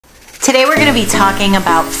Today we're going to be talking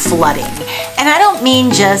about flooding. And I don't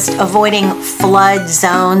mean just avoiding flood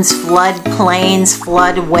zones, flood plains,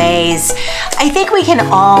 floodways. I think we can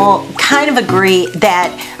all kind of agree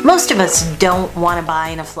that most of us don't want to buy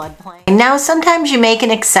in a floodplain. Now, sometimes you make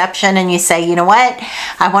an exception and you say, you know what,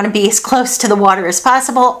 I want to be as close to the water as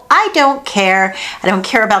possible. I don't care. I don't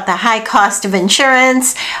care about the high cost of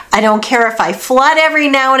insurance. I don't care if I flood every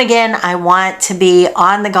now and again. I want to be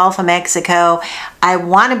on the Gulf of Mexico. I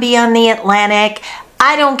want to be on the Atlantic.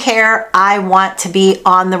 I don't care. I want to be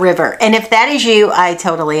on the river. And if that is you, I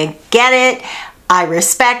totally get it. I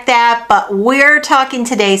respect that, but we're talking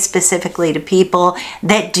today specifically to people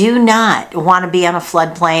that do not want to be on a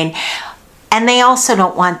floodplain, and they also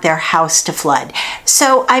don't want their house to flood.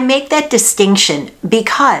 So I make that distinction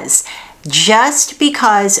because just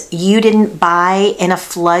because you didn't buy in a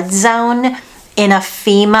flood zone, in a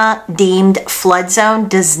FEMA deemed flood zone,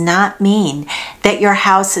 does not mean that your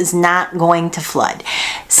house is not going to flood.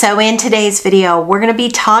 So in today's video, we're going to be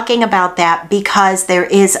talking about that because there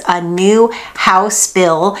is a new House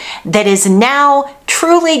bill that is now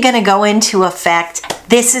truly going to go into effect.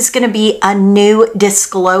 This is going to be a new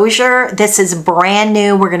disclosure. This is brand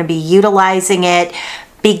new. We're going to be utilizing it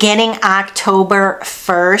beginning October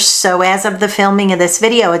 1st. So as of the filming of this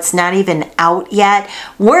video, it's not even out yet.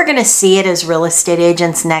 We're going to see it as real estate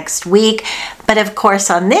agents next week. But of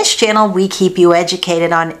course, on this channel, we keep you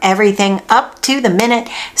educated on everything up to the minute.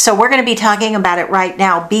 So we're going to be talking about it right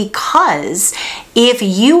now because if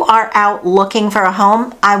you are out looking for a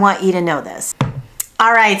home, I want you to know this.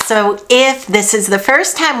 All right, so if this is the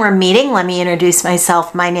first time we're meeting, let me introduce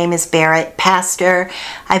myself. My name is Barrett Pastor.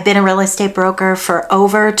 I've been a real estate broker for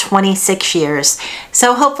over 26 years.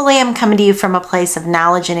 So hopefully I'm coming to you from a place of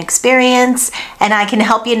knowledge and experience, and I can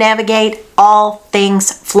help you navigate all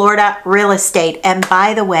things Florida real estate. And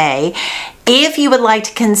by the way, if you would like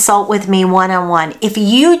to consult with me one-on-one, if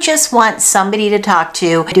you just want somebody to talk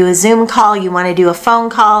to, do a Zoom call, you want to do a phone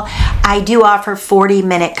call, I do offer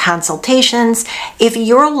 40-minute consultations. If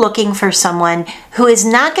you're looking for someone who is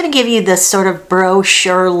not going to give you this sort of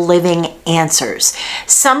brochure living answers,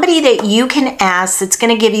 somebody that you can ask that's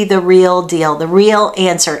going to give you the real deal, the real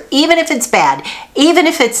answer, even if it's bad, even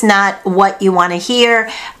if it's not what you want to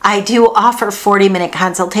hear, I do offer 40-minute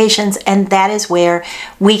consultations, and that is where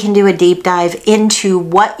we can do a deep dive into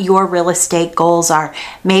what your real estate goals are.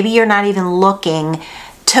 Maybe you're not even looking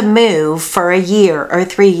to move for a year or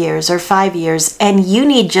 3 years or 5 years, and you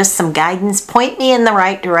need just some guidance. Point me in the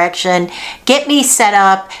right direction. Get me set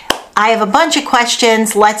up. I have a bunch of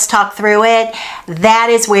questions. Let's talk through it. That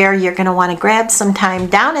is where you're going to want to grab some time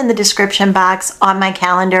down in the description box on my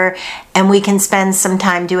calendar, and we can spend some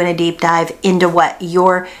time doing a deep dive into what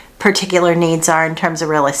your particular needs are in terms of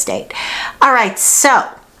real estate. All right, so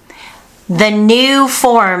the new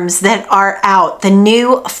forms that are out, the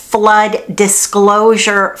new flood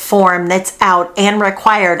disclosure form that's out and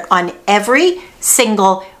required on every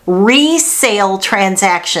single resale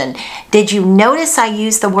transaction. Did you notice I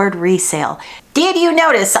used the word resale? Did you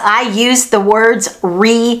notice I used the words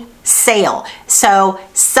resale? So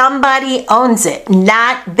somebody owns it,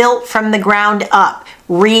 not built from the ground up.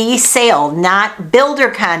 Resale, not builder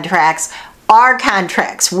contracts. Our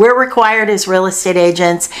contracts. We're required as real estate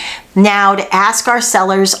agents now to ask our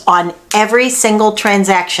sellers on every single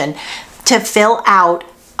transaction to fill out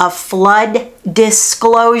a flood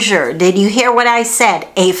disclosure. Did you hear what I said?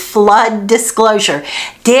 A flood disclosure.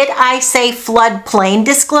 Did I say floodplain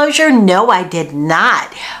disclosure? No, I did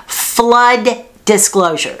not. Flood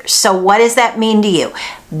disclosure. So what does that mean to you?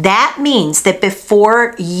 That means that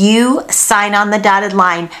before you sign on the dotted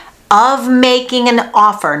line of making an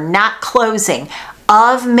offer, not closing,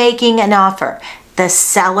 of making an offer, the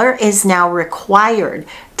seller is now required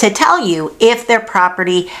to tell you if their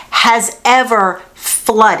property has ever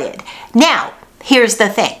flooded. Now, here's the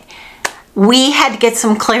thing. We had to get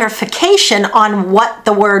some clarification on what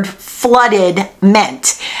the word flooded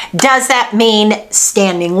meant. Does that mean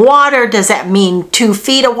standing water? Does that mean 2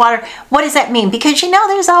 feet of water? What does that mean? Because you know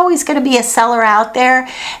there's always going to be a seller out there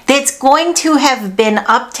that's going to have been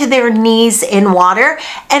up to their knees in water,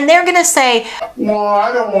 and they're going to say, well,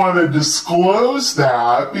 I don't want to disclose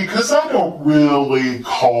that because I don't really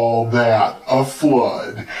call that a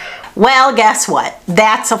flood. Well, guess what?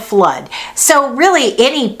 That's a flood. So really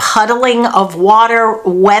any puddling of water,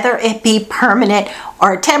 whether it be permanent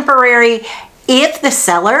or temporary, if the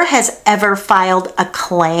seller has ever filed a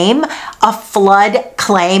claim, a flood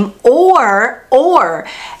claim, or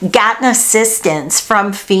gotten assistance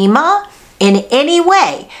from FEMA in any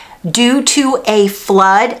way, due to a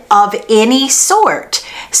flood of any sort.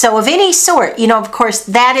 So of any sort, you know, of course,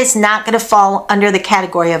 that is not going to fall under the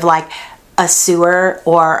category of like a sewer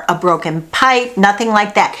or a broken pipe, nothing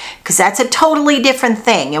like that, because that's a totally different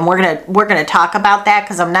thing. And we're gonna talk about that,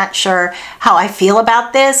 because I'm not sure how I feel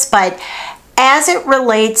about this. But as it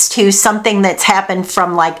relates to something that's happened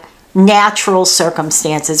from like natural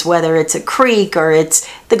circumstances, whether it's a creek or it's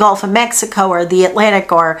the Gulf of Mexico or the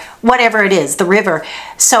Atlantic or whatever it is, the river.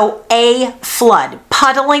 So a flood,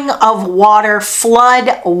 puddling of water,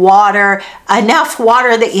 flood water, enough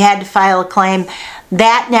water that you had to file a claim,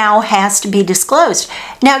 that now has to be disclosed.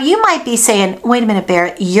 Now you might be saying, wait a minute,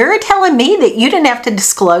 Barrett, you're telling me that you didn't have to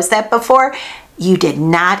disclose that before? You did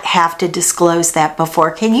not have to disclose that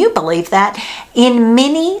before. Can you believe that? In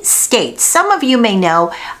many states, some of you may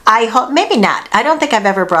know, I hope, maybe not. I don't think I've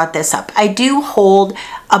ever brought this up. I do hold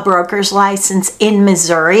a broker's license in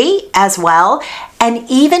Missouri as well. And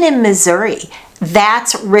even in Missouri,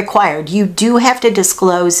 that's required. You do have to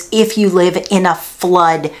disclose if you live in a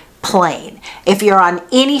flood plain. If you're on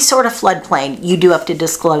any sort of floodplain, you do have to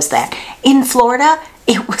disclose that. In Florida,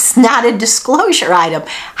 it was not a disclosure item.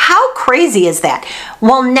 How crazy is that?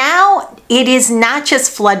 Well, now it is not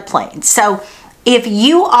just floodplains. So if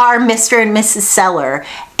you are Mr. and Mrs. Seller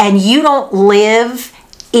and you don't live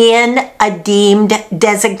in a deemed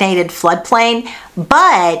designated floodplain,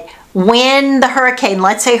 but when the hurricane,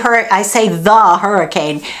 let's say I say the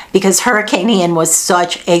hurricane because Hurricane Ian was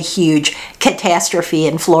such a huge catastrophe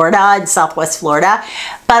in Florida, in Southwest Florida.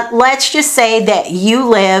 But let's just say that you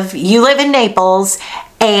live in Naples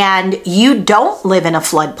and you don't live in a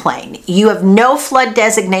floodplain. You have no flood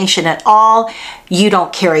designation at all. You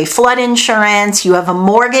don't carry flood insurance. You have a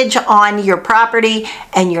mortgage on your property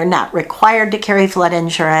and you're not required to carry flood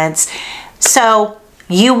insurance. So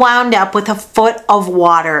you wound up with a foot of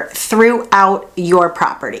water throughout your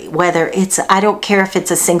property, whether it's, I don't care if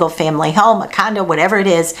it's a single family home, a condo, whatever it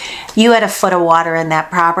is, you had a foot of water in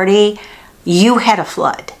that property, you had a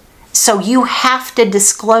flood. So you have to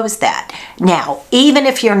disclose that. Now, even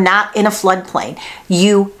if you're not in a floodplain,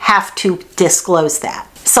 you have to disclose that.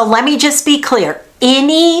 So let me just be clear.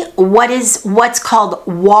 What's called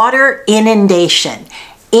water inundation.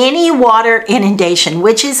 Any water inundation,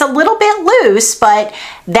 which is a little bit loose, but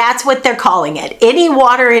that's what they're calling it. Any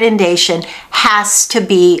water inundation has to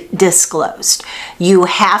be disclosed. You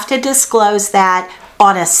have to disclose that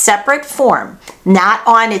on a separate form.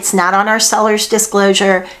 It's not on our seller's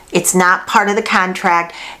disclosure. It's not part of the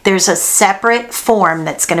contract. There's a separate form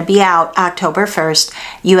that's going to be out October 1st.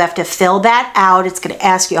 You have to fill that out. It's going to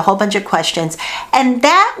ask you a whole bunch of questions. And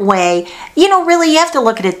that way, really you have to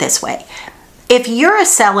look at it this way. If you're a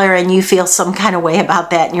seller and you feel some kind of way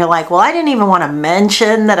about that and you're like, well, I didn't even want to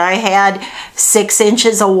mention that I had 6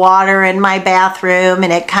 inches of water in my bathroom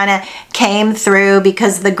and it kind of came through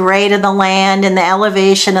because of the grade of the land and the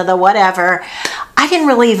elevation of the whatever. I didn't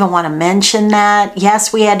really even want to mention that.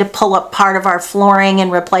 Yes, we had to pull up part of our flooring and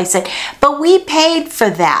replace it, but we paid for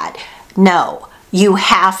that. No. You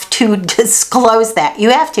have to disclose that. You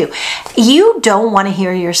have to. You don't want to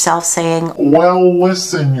hear yourself saying, well,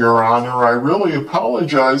 listen, Your Honor, I really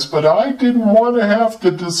apologize, but I didn't want to have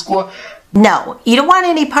to disclose. No, you don't want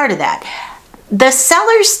any part of that. The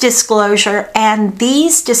seller's disclosure and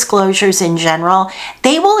these disclosures in general,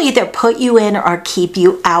 they will either put you in or keep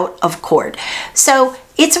you out of court. So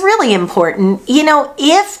it's really important,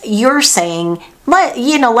 if you're saying,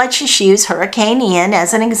 let's just use Hurricane Ian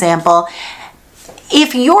as an example.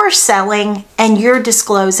 If you're selling and you're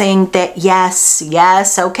disclosing that, yes,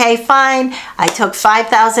 okay, fine, I took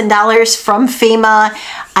 $5,000 from FEMA,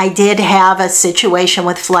 I did have a situation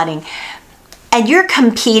with flooding, and you're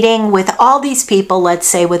competing with all these people, let's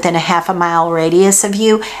say within a half-a-mile radius of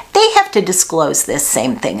you, they have to disclose this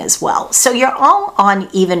same thing as well. So you're all on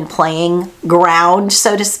even playing ground,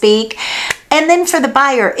 so to speak. And then for the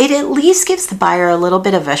buyer, it at least gives the buyer a little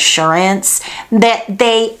bit of assurance that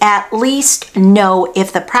they at least know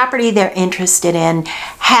if the property they're interested in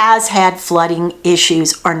has had flooding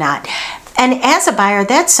issues or not. And as a buyer,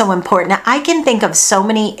 that's so important. I can think of so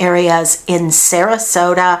many areas in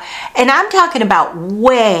Sarasota, and I'm talking about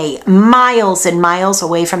way miles and miles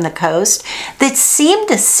away from the coast, that seem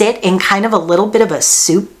to sit in kind of a little bit of a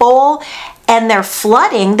soup bowl. And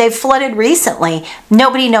they've flooded recently.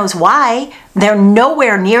 Nobody knows why. They're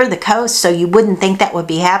nowhere near the coast, so you wouldn't think that would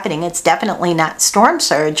be happening. It's definitely not storm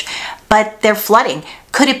surge, but they're flooding.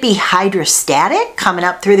 Could it be hydrostatic coming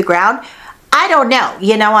up through the ground? I don't know.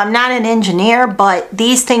 I'm not an engineer, but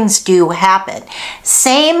these things do happen.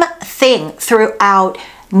 Same thing throughout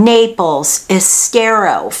Naples,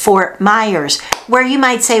 Estero, Fort Myers, where you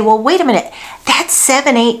might say, well, wait a minute, that's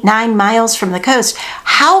 7, 8, 9 miles from the coast.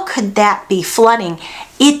 How could that be flooding?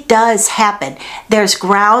 It does happen. There's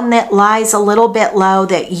ground that lies a little bit low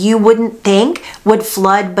that you wouldn't think would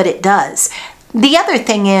flood, but it does. The other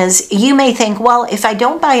thing is, you may think, well, if I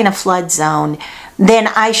don't buy in a flood zone, then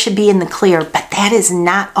I should be in the clear, but that is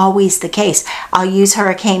not always the case. I'll use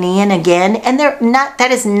Hurricane Ian again, and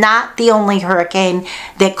that is not the only hurricane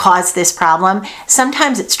that caused this problem.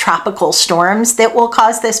 Sometimes it's tropical storms that will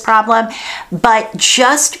cause this problem, but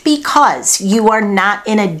just because you are not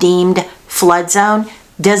in a deemed flood zone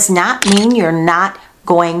does not mean you're not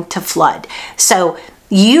going to flood. So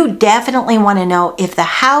you definitely want to know if the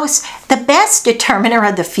house, the best determiner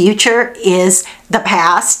of the future is the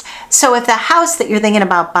past. So if the house that you're thinking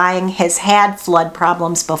about buying has had flood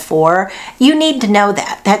problems before, you need to know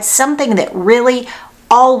that. That's something that really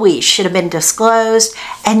always should have been disclosed,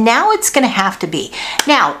 and now it's going to have to be.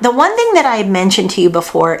 Now, the one thing that I mentioned to you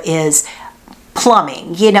before is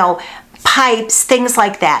plumbing, pipes, things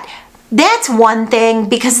like that. That's one thing,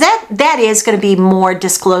 because that is going to be more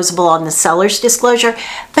disclosable on the seller's disclosure.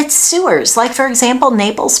 But sewers, like for example,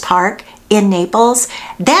 Naples Park in Naples,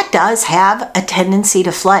 that does have a tendency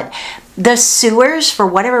to flood. The sewers, for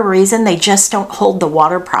whatever reason, they just don't hold the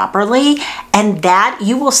water properly, and that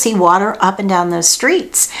you will see water up and down those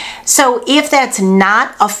streets. So if that's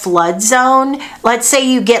not a flood zone, let's say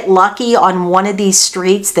you get lucky on one of these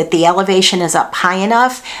streets that the elevation is up high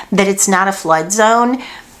enough that it's not a flood zone,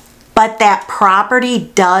 but that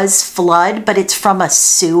property does flood, but it's from a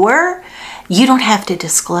sewer, you don't have to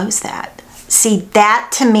disclose that. See, that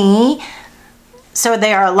to me, so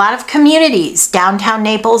there are a lot of communities. Downtown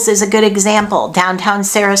Naples is a good example. Downtown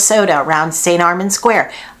Sarasota around St. Armand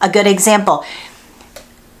Square, a good example.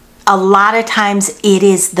 A lot of times it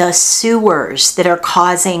is the sewers that are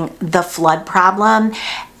causing the flood problem.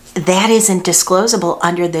 That isn't disclosable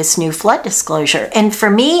under this new flood disclosure. And for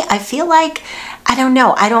me, I feel like, I don't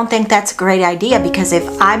know, I don't think that's a great idea, because if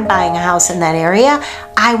I'm buying a house in that area,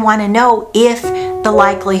 I want to know if the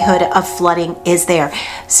likelihood of flooding is there.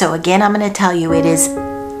 So again, I'm going to tell you, it is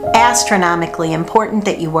astronomically important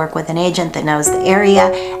that you work with an agent that knows the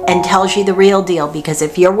area and tells you the real deal, because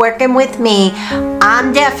if you're working with me,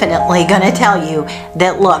 I'm definitely going to tell you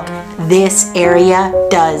that, look, this area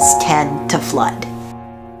does tend to flood.